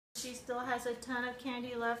She still has a ton of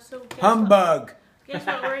candy left, so Humbug. Guess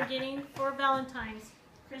what we're getting for Valentine's?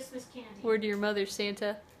 Christmas candy. Word to your mother,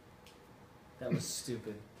 Santa. That was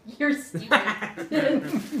stupid. You're stupid.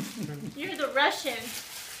 You're the Russian.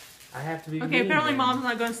 I have to be. Okay, apparently Mom's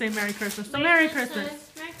not going to say Merry Christmas. So Merry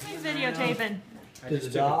Christmas. Merry She's videotaping. I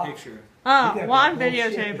just took a picture. Oh, well, I'm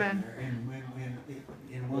videotaping.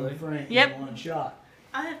 In one frame, Yep. in one shot.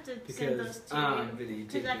 I have to send those to you.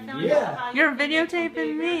 Because I found Yeah. out how You're you can make them videotaping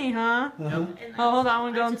bigger. me, huh? Uh-huh. And Oh, hold on,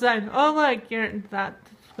 I'm I going just- inside. Oh, look, that's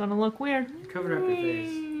gonna look weird. Cover up your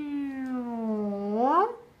face.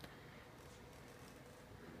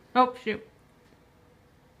 Oh, shoot.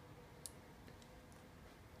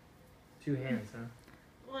 Two hands, huh?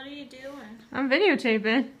 What are you doing? I'm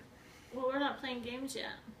videotaping. Well, we're not playing games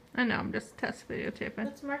yet. I know, I'm just test videotaping.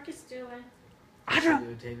 What's Marcus doing?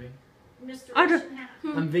 Videotaping. Mr. I don't- Russian hat.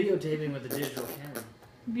 I'm videotaping with a digital camera.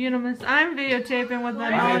 Beautiful. I'm videotaping with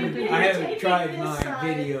that. I I haven't- haven't tried this my side.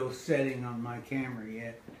 video setting on my camera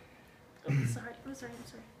yet. Oh, I'm sorry. I'm sorry.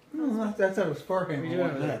 No, I thought it was far What are you him.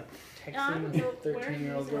 doing with That. Texting I'm with go- a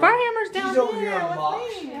 13-year-old where girl. Farhammer's down She's over here. here on the with box.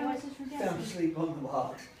 me. Yeah, I just forget. Down asleep on the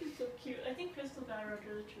box. She's so cute. I think Crystal got her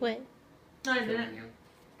under the tree. What? No, I didn't.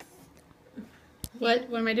 What?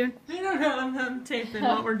 What am I doing? I don't know. I'm taping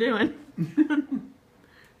what we're doing.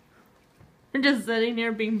 We're just sitting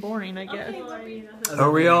here being boring, I guess. Okay, well, you know who,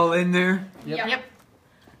 Are we all in there? Yep.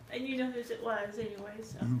 and you know whose it was anyway,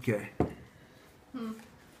 so. Okay.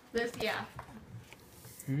 This, yeah.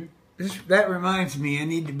 That reminds me, I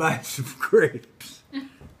need to buy some grapes.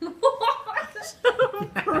 Great.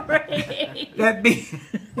 That bean,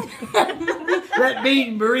 that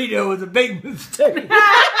bean burrito was a big mistake.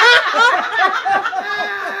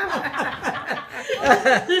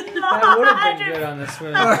 That would have been good on the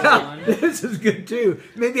swimming pool one. This is good too.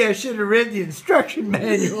 Maybe I should have read the instruction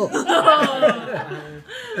manual.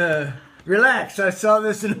 Relax, I saw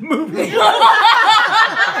this in a movie.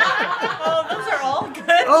 Oh, those are all good.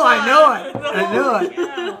 Oh, I know it. I know it.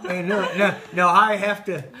 I know it. No, I have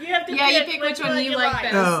to. You have to Yeah, you pick which one you like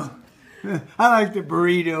best. Oh, I like the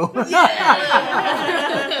burrito.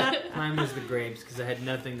 Mine was the grapes because I had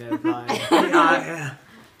nothing to apply. Yeah.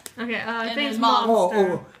 Okay, I And think it's then Mom. Mom's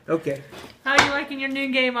turn. Oh, okay. How are you liking your new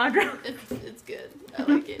game, Audra? It's good. I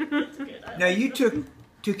like it. It's good. Now you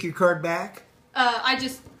took your card back. I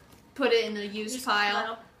just put it in the used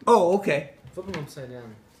pile. Oh, okay. Flip them upside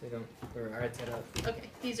down so they don't, or right side up. Okay,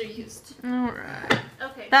 these are used. Alright.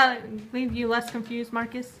 Okay. That leave you less confused,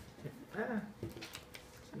 Marcus? Ah.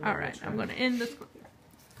 Alright, I'm going to end this.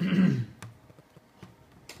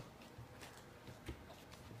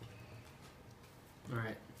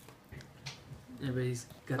 Alright. Everybody's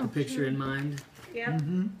got the picture in mind. Yep.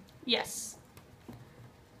 Mm-hmm. Yes.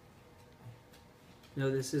 No,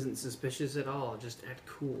 this isn't suspicious at all. Just act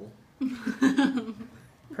cool.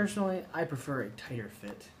 Personally, I prefer a tighter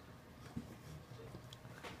fit.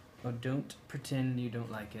 Oh, don't pretend you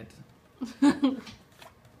don't like it.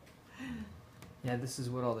 Yeah, this is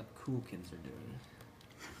what all the cool kids are doing.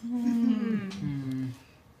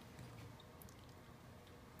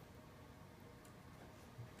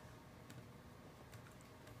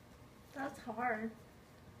 That's hard.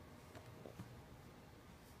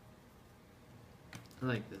 I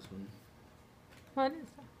like this one. What is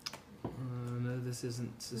that? No, this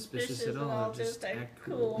isn't suspicious at all. Just act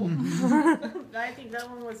cool. I think that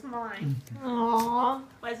one was mine. Aww.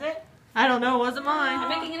 Was it? I don't know, it wasn't mine. I'm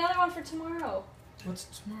making another one for tomorrow. What's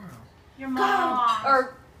tomorrow? Your mom.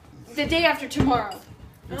 Or the day after tomorrow.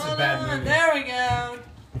 That's a Hold bad on, movie. there we go.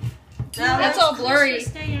 That's all blurry.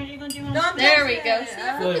 There we go.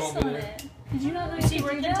 Really won't be there. Did you not know Is he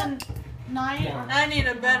working till 9? Yeah. I need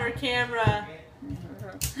a better camera.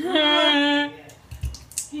 They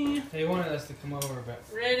wanted us to come over, but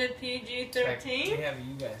Rated we PG-13. have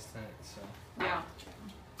you guys tonight, so. Yeah.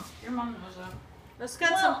 Your mom knows that. Let's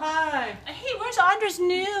get some pie. Hey, where's Audra's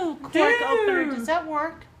new cork opener? Does that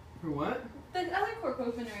work? For what? The other cork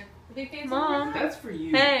opener. The big fancy Mom. one. That's for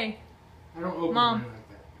you. Hey, I don't open Mom. mine like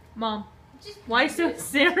that. Mom. Just Why so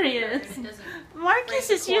serious? It doesn't. Marcus Break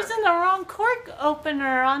the is cork. using the wrong cork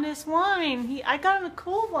opener on his wine. I got him a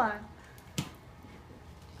cool one.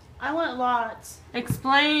 I want lots.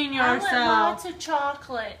 Explain I want yourself. lots of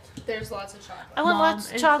chocolate. There's lots of chocolate. I want Mom, lots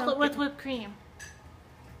of it's chocolate okay. with whipped cream.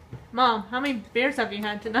 Mom, how many beers have you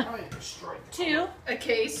had tonight? 2. A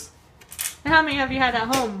case. How many have you had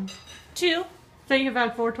at home? 2. So you've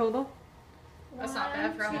had 4 total? That's not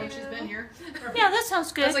bad for how long she's been here. Yeah, that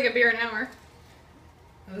sounds good. That's like a beer an hour.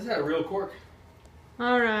 Oh, this had a real cork.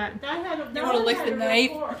 Alright. You wanna lick the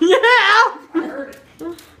knife? Yeah! I heard it.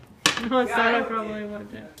 No, sorry, I probably would.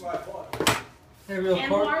 Hey, A real And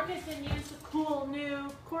cork. Marcus can use the cool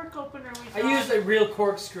new cork opener we I got. used a real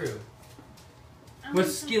corkscrew I'm with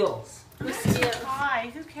gonna- skills.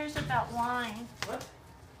 Why? Who cares about wine?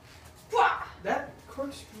 That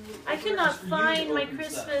corkscrew. I cannot find my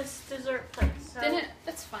Christmas dessert plate. So. Didn't.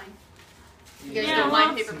 That's fine. You guys Yeah, don't well,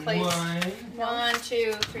 mind paper plates. One,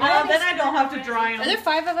 two, three. Then I don't have to dry Are there them.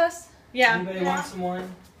 5 of us? Yeah. Anybody want some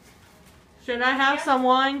wine? Should I have some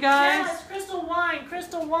wine, guys? Yes, crystal wine,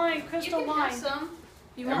 crystal wine, You crystal can wine. have some.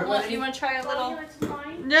 You want Everybody? one? You want to try a Oh, little? you want some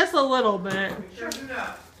wine? Just a little bit.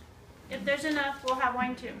 If there's enough, we'll have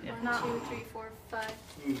wine too. If 1, not, 2, 3, 4,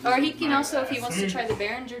 5. Or he can also, if he wants to try the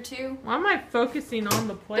Behringer too, Why am I focusing on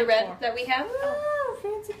the plate the red for? that we have. Oh,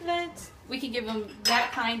 fancy plates. We could give him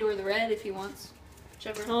that kind or the red if he wants.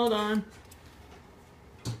 Whichever. Hold on.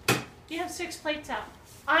 you have 6 plates out.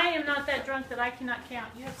 I am not that drunk that I cannot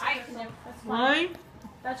count. You have 6 I plates. can. That's fine. Wine?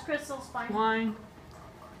 That's Crystal's fine. Wine.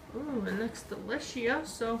 Ooh, it looks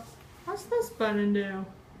delicioso. What's this button do?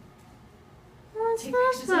 What's Take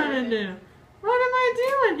this pictures of button it. do? What am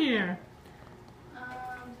I doing here?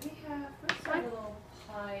 We have. Where's our little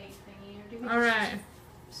pie thingy? Or do we All right.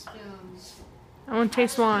 spoons? I want to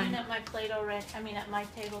taste I'm wine. at my plate already. I mean, at my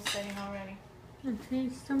table setting already.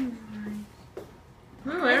 Taste some wine.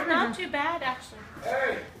 Ooh, It's not everything. too bad actually.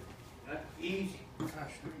 Hey, that's easy.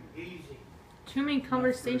 Easy. Too many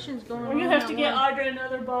conversations going We're on. gonna have to at get once. Audra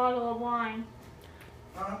another bottle of wine.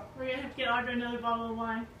 Huh? We're gonna have to get Audra another bottle of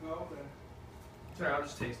wine. Oh, okay. Sorry, I'll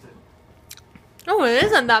just taste it. Oh, it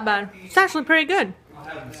isn't that bad. It's actually pretty good. I'll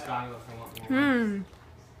have Moscato if I want more. Hmm.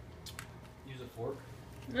 Use a fork.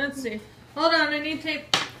 Let's see. Hold on, I need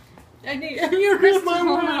tape. I need. You're reading my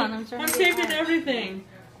hold wine. on, I'm trying I'm to get taping mine. everything.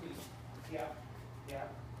 Yeah. Yeah.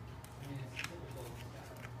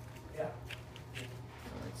 Yeah.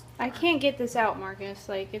 I can't get this out, Marcus.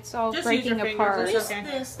 Like it's all Just use breaking your fingers, apart. it's okay.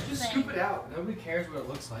 This Just thing. scoop it out. Nobody cares what it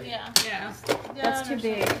looks like. Yeah. Yeah. That's too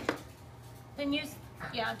big. Then use.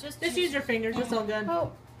 Yeah, just Just use your fingers. It's all good.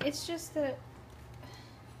 Oh, it's just that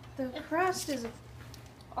the crust is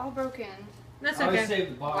all broken. That's I always okay. save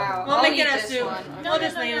the bottom. Wow. We'll I'll make eat it a this soup. one. No, We'll no,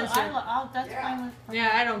 just no, make it no. a soup. That's fine with.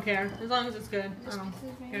 Yeah, I don't care. As long as it's good. This I don't.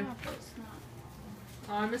 pisses me Okay. off, but it's not.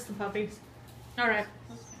 Oh, I miss the puppies. Alright.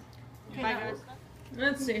 Okay, Bye, now guys. we're-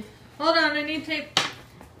 Let's see. Hold on, I need tape.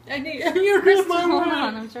 I need. You're reading my hold wine.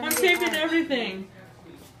 on, I'm trying I'm to get taping mine. everything.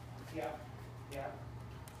 Yeah. Yeah.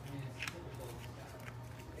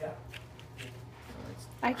 Yeah.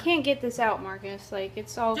 I can't get this out, Marcus. Like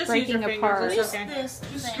it's all Just use your breaking fingers, apart. it's Use okay. this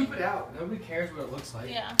Just thing. scoop it out. Nobody cares what it looks like.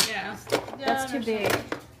 Yeah. Yeah. That's too big.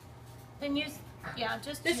 Then use. Yeah,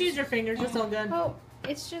 just Just use your fingers. It's all good. Oh,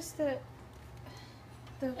 it's just that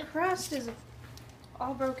the crust is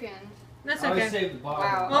all broken. That's I always okay. save the bottom.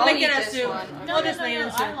 Wow. We'll I'll make eat it a this soup. one. No, We'll no, just no, make it no.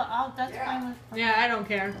 a soup. That's fine with. Yeah, I don't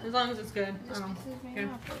care. As long as it's good. I This don't. pisses me Okay.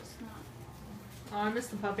 off, but it's not. Oh, I miss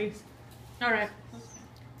the puppies. Alright.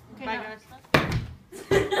 Okay, Bye, now- guys.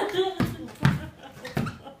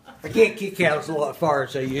 I can't kick out as a lot far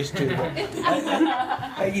as I used to.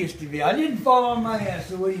 I used to be. I didn't fall on my ass,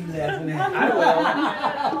 so what are you laughing at?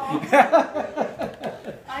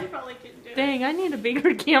 I probably couldn't do it. Dang, I need a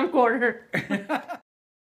bigger camcorder.